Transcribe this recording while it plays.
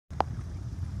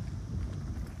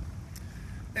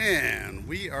And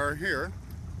we are here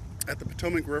at the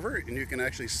Potomac River, and you can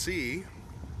actually see,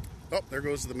 oh, there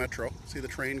goes the metro. See the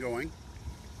train going.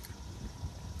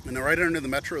 And then right under the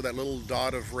metro, that little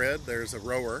dot of red, there's a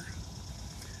rower.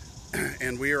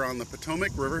 And we are on the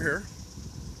Potomac River here.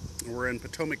 We're in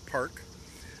Potomac Park.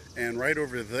 And right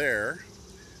over there,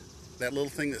 that little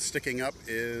thing that's sticking up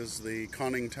is the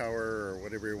conning tower, or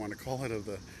whatever you want to call it, of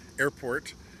the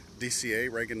airport,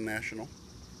 DCA, Reagan National.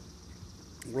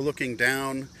 We're looking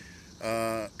down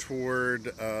toward,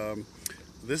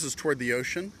 this is toward the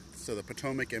ocean, so the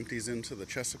Potomac empties into the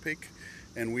Chesapeake,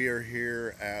 and we are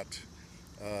here at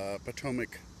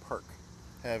Potomac Park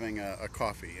having a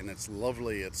coffee, and it's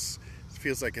lovely. It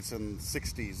feels like it's in the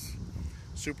 60s,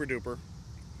 super duper.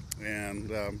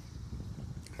 And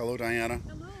hello, Diana.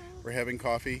 Hello. We're having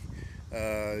coffee.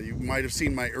 You might have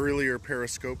seen my earlier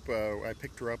Periscope. I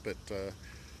picked her up at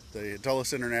the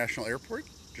Dulles International Airport.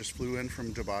 Just flew in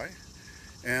from Dubai.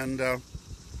 And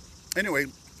anyway,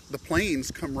 the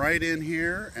planes come right in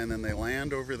here and then they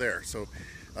land over there. So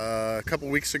a couple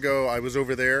weeks ago I was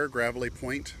over there, Gravelly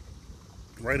Point,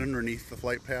 right underneath the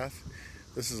flight path.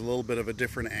 This is a little bit of a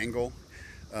different angle.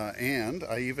 And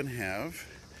I even have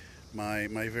my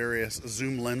various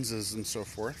zoom lenses and so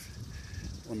forth.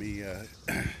 Let me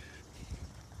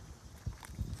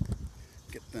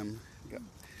get them. Got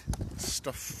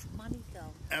stuff. Money though.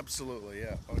 Absolutely,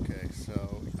 yeah. Okay, so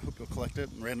I hope you'll collect it.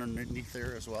 Right underneath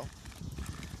there as well.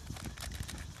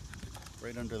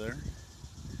 Right under there.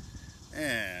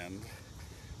 And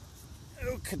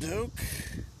okie-doke.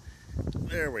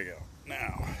 There we go.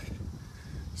 Now,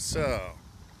 so,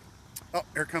 oh,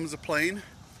 here comes a plane.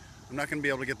 I'm not going to be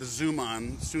able to get the zoom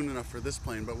on soon enough for this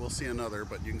plane, but we'll see another.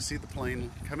 But you can see the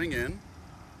plane coming in.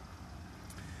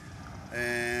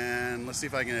 And let's see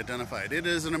if I can identify it. It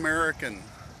is an American.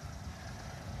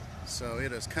 So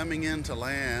it is coming in to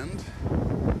land.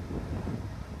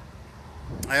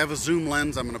 I have a zoom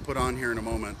lens I'm going to put on here in a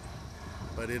moment.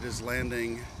 But it is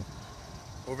landing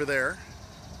over there.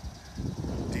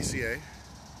 DCA.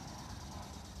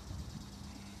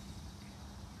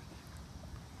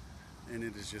 And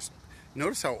it is just,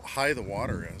 notice how high the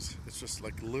water is. It's just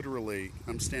like literally,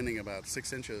 I'm standing about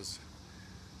 6 inches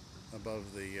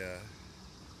above the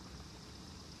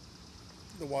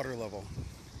water level.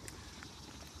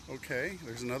 Okay,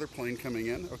 there's another plane coming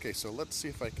in. Okay, so let's see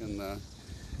if I can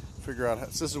figure out how,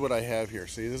 so this is what I have here.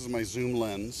 See, this is my zoom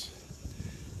lens.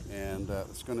 And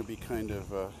it's going to be kind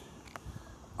of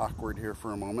awkward here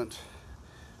for a moment.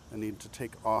 I need to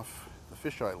take off the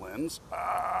fisheye lens.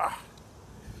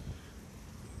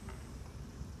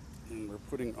 And we're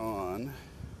putting on,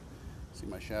 see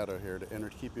my shadow here, to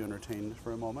keep you entertained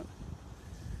for a moment.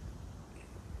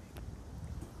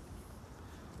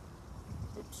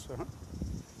 Oops.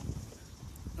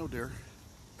 Oh dear.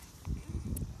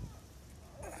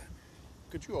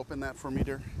 Could you open that for me,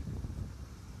 dear?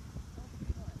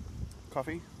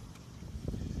 Coffee?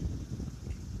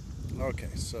 Okay,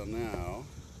 so now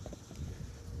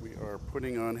we are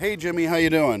putting on, hey Jimmy, how you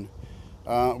doing?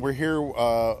 We're here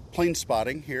plane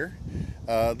spotting here.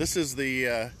 This is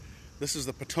the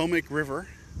Potomac River.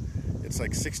 It's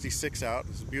like 66 out.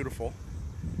 It's beautiful.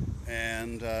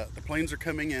 And the planes are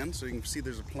coming in, so you can see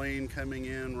there's a plane coming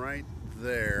in right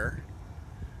there.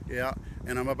 Yeah,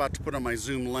 and I'm about to put on my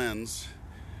zoom lens.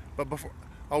 But before,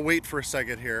 I'll wait for a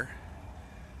second here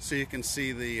so you can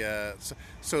see the,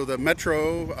 so the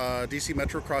metro, DC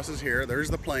Metro crosses here. There's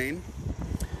the plane.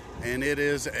 And it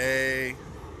is a,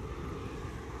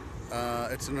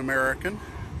 it's an American.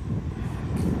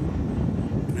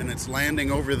 And it's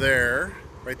landing over there,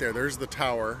 right there. There's the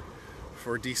tower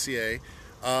for DCA.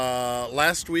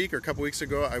 Last week or a couple weeks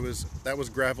ago, that was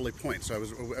Gravelly Point, so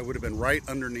I would have been right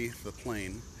underneath the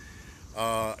plane.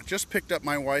 Just picked up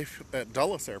my wife at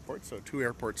Dulles Airport, so 2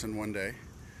 airports in one day,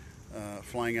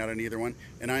 flying out on either one.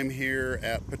 And I'm here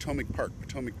at Potomac Park.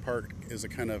 Potomac Park is a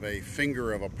kind of a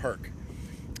finger of a park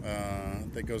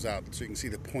that goes out, so you can see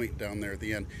the point down there at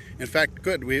the end. In fact,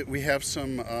 good, we have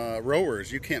some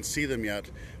rowers. You can't see them yet,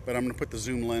 but I'm going to put the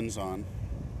zoom lens on.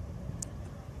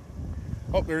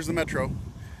 Oh, there's the metro.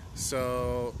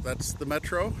 So that's the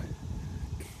metro.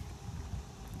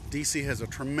 DC has a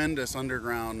tremendous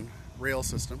underground rail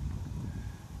system.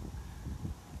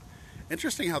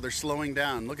 Interesting how they're slowing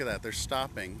down. Look at that, they're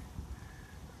stopping.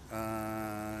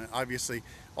 Obviously,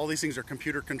 all these things are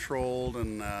computer controlled,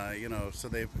 and you know, so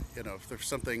they've, you know, if there's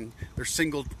something, they're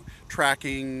single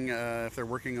tracking if they're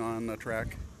working on a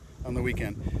track on the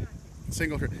weekend.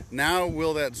 Single track. Now,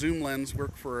 will that zoom lens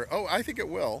work for? Oh, I think it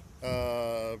will.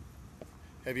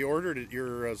 Have you ordered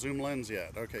your zoom lens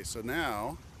yet? Okay, so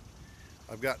now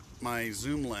I've got my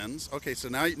zoom lens. Okay, so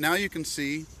now you can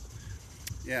see.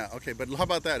 Yeah, okay, but how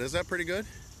about that? Is that pretty good?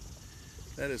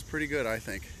 That is pretty good, I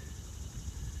think.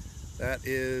 That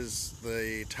is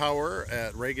the tower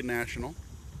at Reagan National.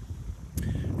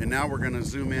 And now we're going to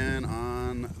zoom in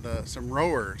on some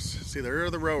rowers. See, there are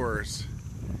the rowers.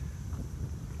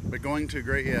 But going to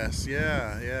great, yes,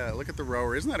 yeah. Look at the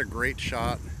rower. Isn't that a great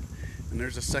shot? And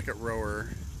there's a second rower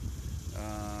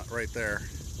right there.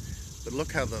 But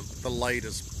look how the light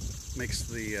makes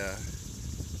the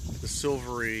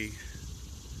silvery.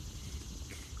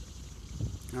 I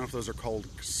don't know if those are called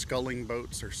sculling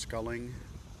boats or sculling.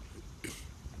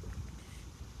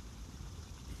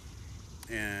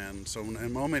 And so in a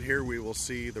moment here we will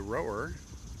see the rower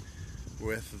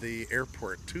with the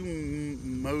airport. Two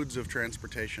modes of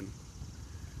transportation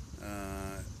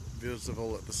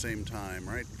visible at the same time,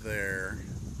 right there.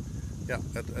 Yeah,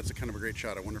 that's a kind of a great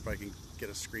shot. I wonder if I can get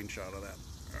a screenshot of that.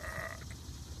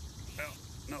 Well,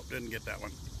 nope, didn't get that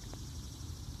one.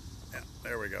 Yeah,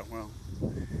 there we go. Well,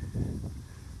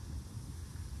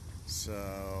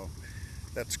 so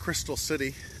that's Crystal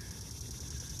City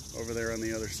over there on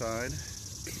the other side.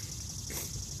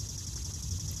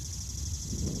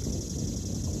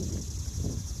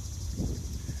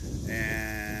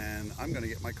 And I'm going to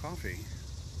get my coffee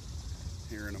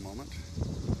here in a moment.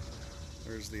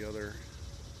 There's the other.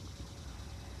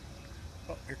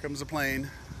 Oh, here comes the plane.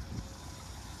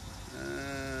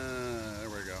 There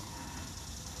we go.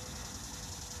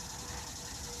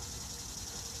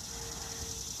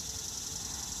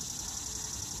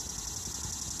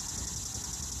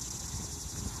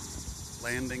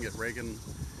 Landing at Reagan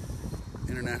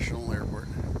International Airport.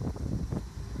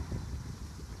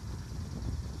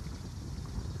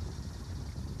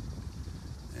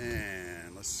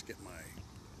 And let's get my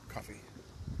coffee.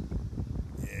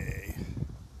 Yay.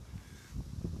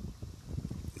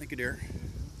 Thank you, dear.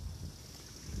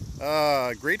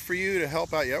 Great for you to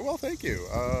help out. Yeah, well, thank you.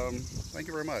 Thank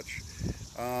you very much.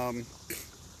 I'm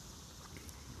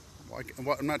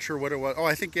not sure what it was. Oh,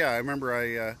 I think, yeah, I remember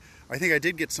I think I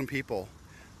did get some people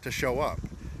to show up.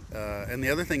 And the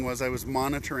other thing was I was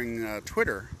monitoring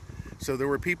Twitter. So there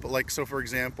were people, like, so for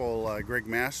example, Greg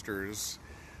Masters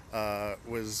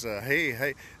was,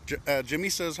 hey, Jimmy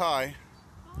says hi.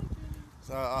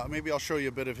 Hi, Jimmy. Maybe I'll show you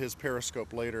a bit of his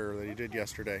Periscope later that he did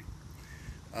yesterday.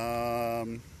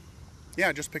 Yeah,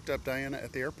 I just picked up Diana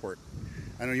at the airport.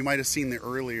 I know you might have seen the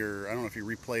earlier, I don't know if you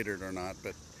replayed it or not,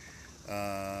 but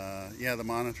yeah, the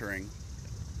monitoring.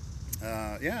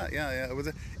 Yeah, it was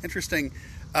interesting.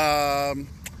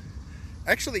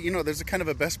 Actually, you know, there's a kind of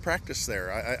a best practice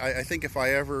there. I think if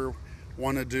I ever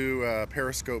want to do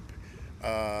Periscope,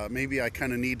 maybe I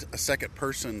kind of need a second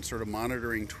person sort of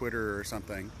monitoring Twitter or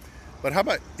something. But how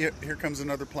about, here comes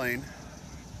another plane.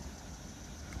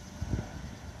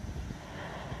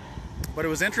 But it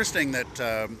was interesting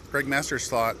that Greg Masters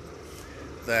thought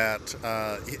that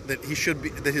that he should be,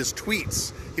 that his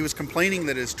tweets, he was complaining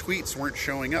that his tweets weren't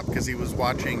showing up because he was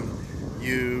watching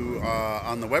you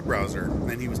on the web browser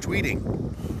and he was tweeting.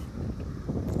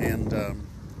 And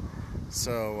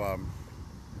so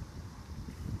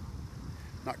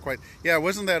not quite. Yeah,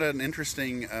 wasn't that an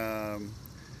interesting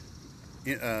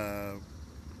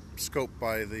scope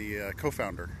by the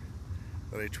co-founder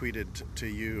that I tweeted to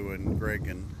you and Greg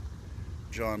and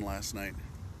John last night?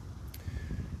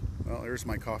 Well, there's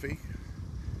my coffee.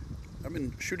 I've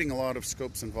been shooting a lot of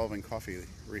scopes involving coffee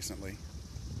recently.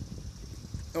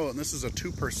 Oh, and this is a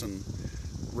two-person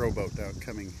rowboat now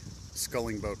coming,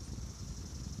 sculling boat.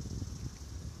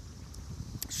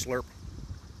 Slurp.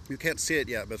 You can't see it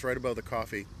yet, but it's right above the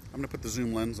coffee. I'm going to put the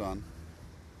zoom lens on.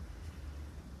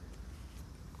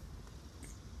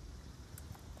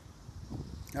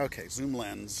 Okay, zoom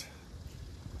lens.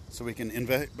 So we can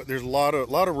invest, but there's a lot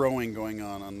of rowing going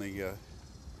on the.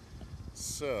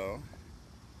 So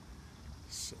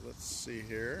let's see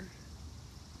here.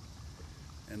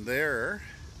 And there,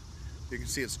 you can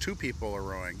see it's two people are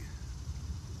rowing.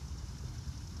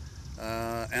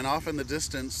 And off in the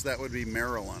distance, that would be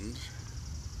Maryland.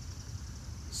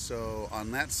 So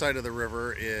on that side of the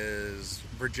river is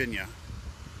Virginia.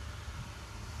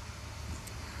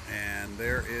 And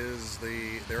there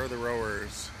are the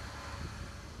rowers.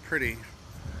 Pretty.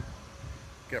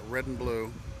 Got red and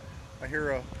blue. I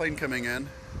hear a plane coming in.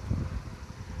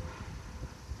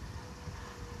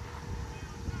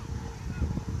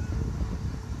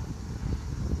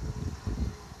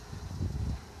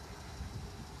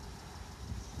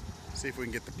 See if we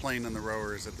can get the plane and the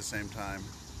rowers at the same time.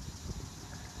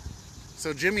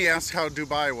 So Jimmy asked how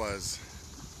Dubai was.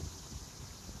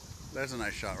 That's a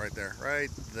nice shot right there.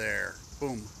 Right there.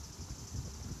 Boom.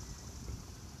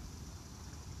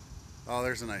 Oh,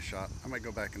 there's a nice shot. I might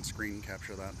go back and screen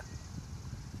capture that.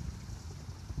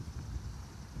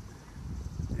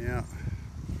 Yeah.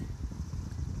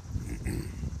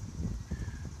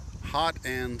 Hot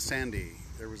and sandy.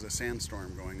 There was a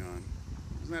sandstorm going on.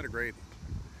 Isn't that a great?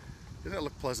 Doesn't that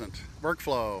look pleasant?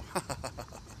 Workflow.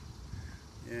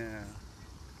 Yeah.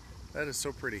 That is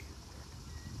so pretty.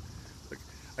 Look,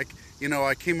 I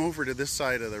came over to this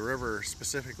side of the river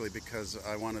specifically because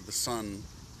I wanted the sun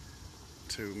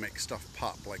to make stuff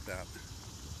pop like that.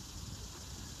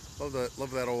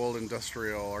 Love that old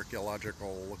industrial,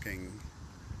 archaeological looking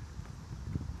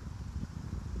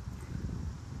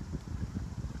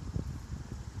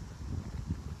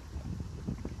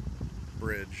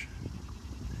bridge.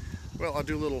 Well, I'll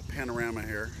do a little panorama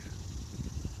here.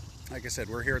 Like I said,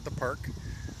 we're here at the park.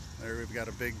 There we've got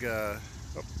a big,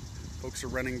 folks are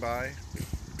running by.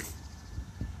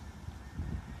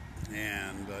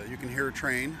 And you can hear a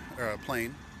train, or a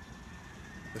plane.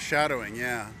 The shadowing,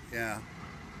 yeah.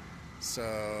 So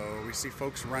we see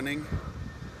folks running,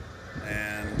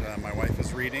 and my wife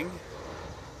is reading.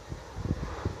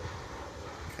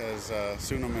 Because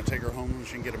soon I'm going to take her home and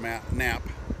she can get a nap.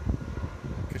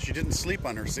 Because she didn't sleep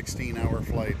on her 16-hour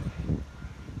flight.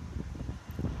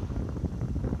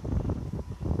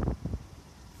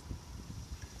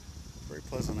 Very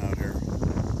pleasant out here.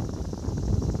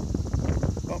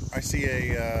 Oh, I see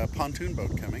a pontoon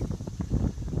boat coming.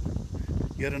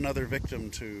 Yet another victim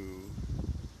to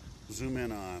zoom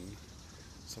in on.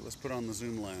 So let's put on the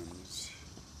zoom lens.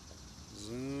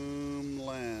 Zoom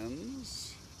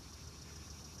lens.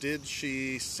 Did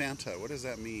she Santa? What does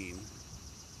that mean?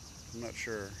 I'm not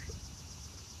sure.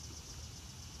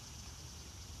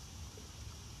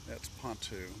 That's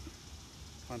pontoon.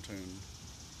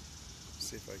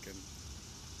 See if I can.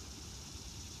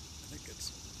 I think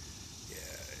it's.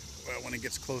 Yeah. Well, when it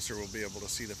gets closer, we'll be able to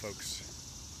see the folks.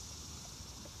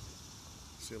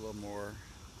 See a little more.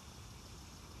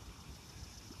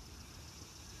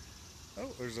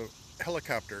 Oh, there's a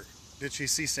helicopter. Did she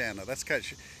see Santa? That's kind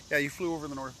of. Yeah, you flew over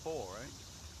the North Pole, right?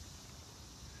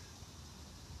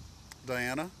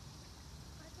 Diana? I don't know.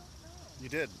 You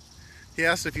did. He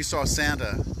asked if you saw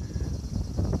Santa.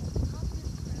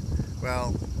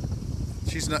 Well,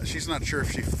 she's not sure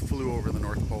if she flew over the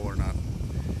North Pole or not.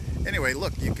 Anyway,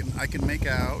 look, I can make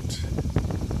out.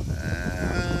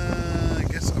 I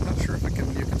guess I'm not sure if you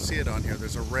can see it on here.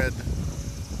 There's a red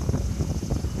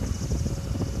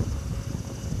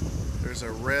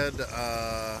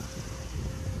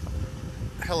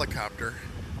helicopter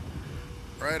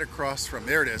right across from.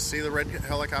 There it is. See the red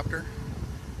helicopter?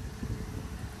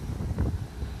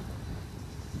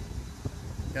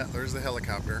 Yeah, there's the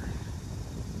helicopter.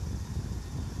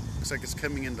 Looks like it's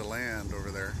coming into land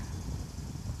over there.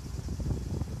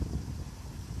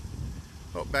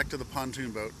 Oh, back to the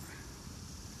pontoon boat.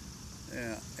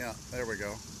 Yeah, there we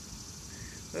go.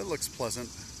 That looks pleasant.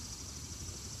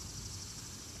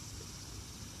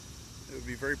 It would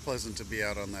be very pleasant to be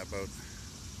out on that boat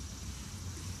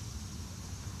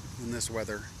in this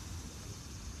weather.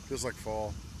 Feels like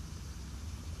fall.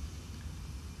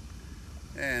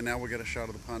 And now we'll get a shot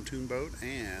of the pontoon boat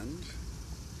and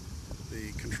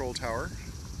the control tower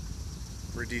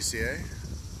for DCA.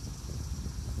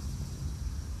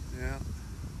 Yeah.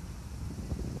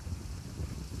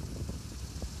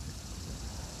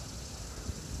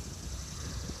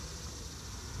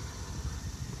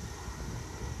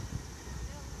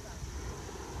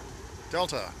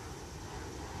 Delta.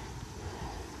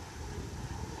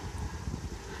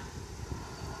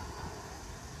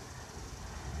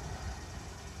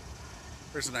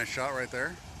 There's a nice shot right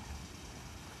there.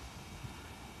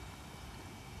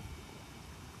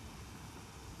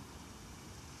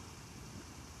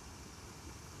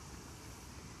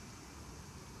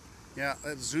 Yeah,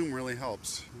 that zoom really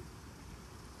helps.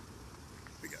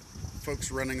 We got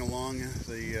folks running along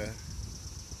the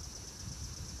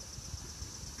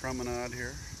promenade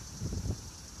here.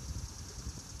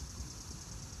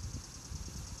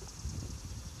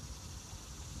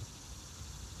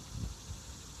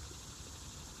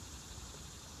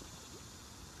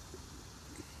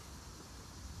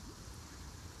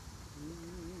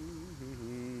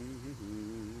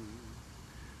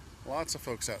 Lots of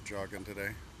folks out jogging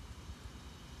today.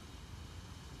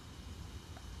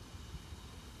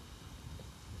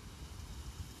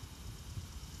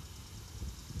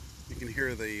 You can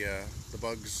hear the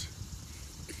bugs,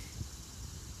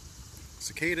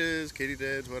 cicadas,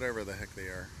 katydids, whatever the heck they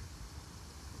are.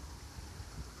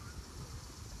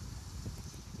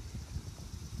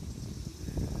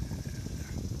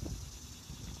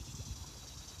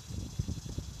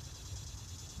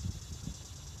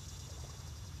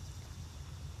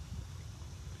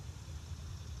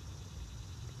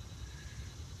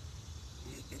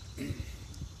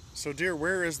 So dear,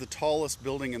 where is the tallest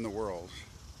building in the world?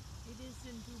 It is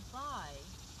in Dubai.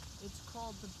 It's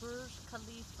called the Burj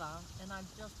Khalifa, and I've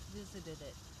just visited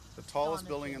it. The tallest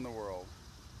building in Astonishing. the world.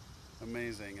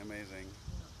 Amazing, amazing.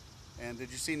 Yeah. And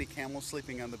did you see any camels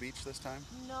sleeping on the beach this time?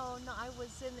 No, no, I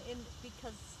was in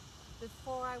because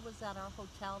before I was at our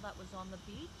hotel that was on the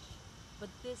beach, but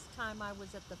this time I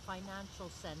was at the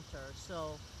financial center,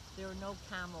 so there are no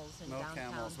camels in No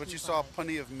downtown camels, but you Dubai. saw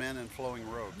plenty of men in flowing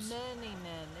robes. Many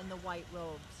men in the white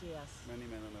robes, yes. Many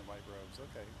men in the white robes.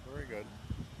 Okay, very good.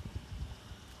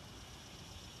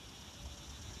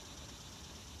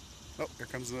 Oh, here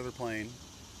comes another plane.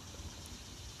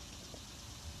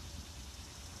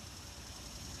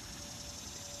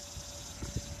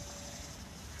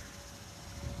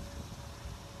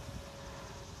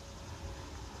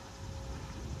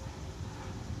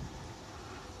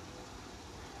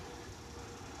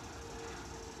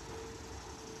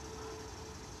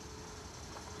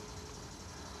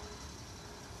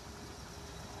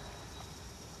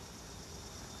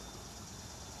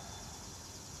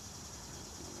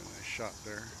 Nice shot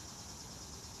there.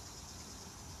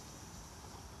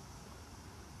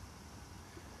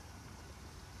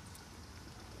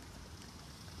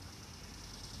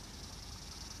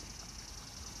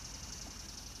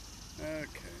 Okay.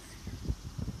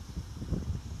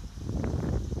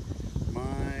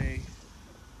 My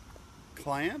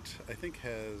client, I think,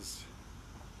 has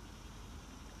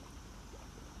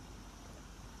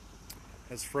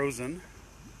frozen.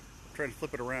 Try to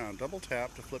flip it around. Double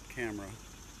tap to flip camera.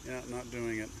 Yeah, not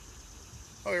doing it.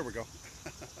 Oh, here we go.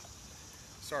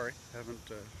 Sorry,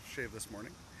 haven't shaved this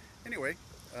morning. Anyway,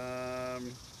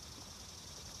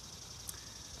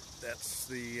 that's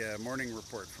the morning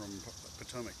report from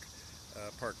Potomac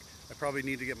Park. I probably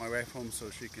need to get my wife home so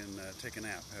she can take a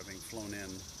nap, having flown in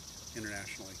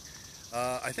internationally.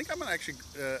 I think I'm gonna actually.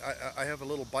 I have a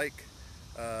little bike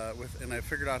and I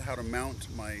figured out how to mount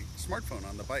my smartphone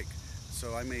on the bike,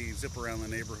 so I may zip around the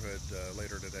neighborhood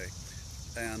later today.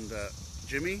 And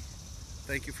Jimmy,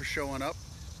 thank you for showing up,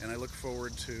 and I look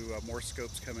forward to more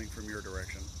scopes coming from your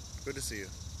direction. Good to see you.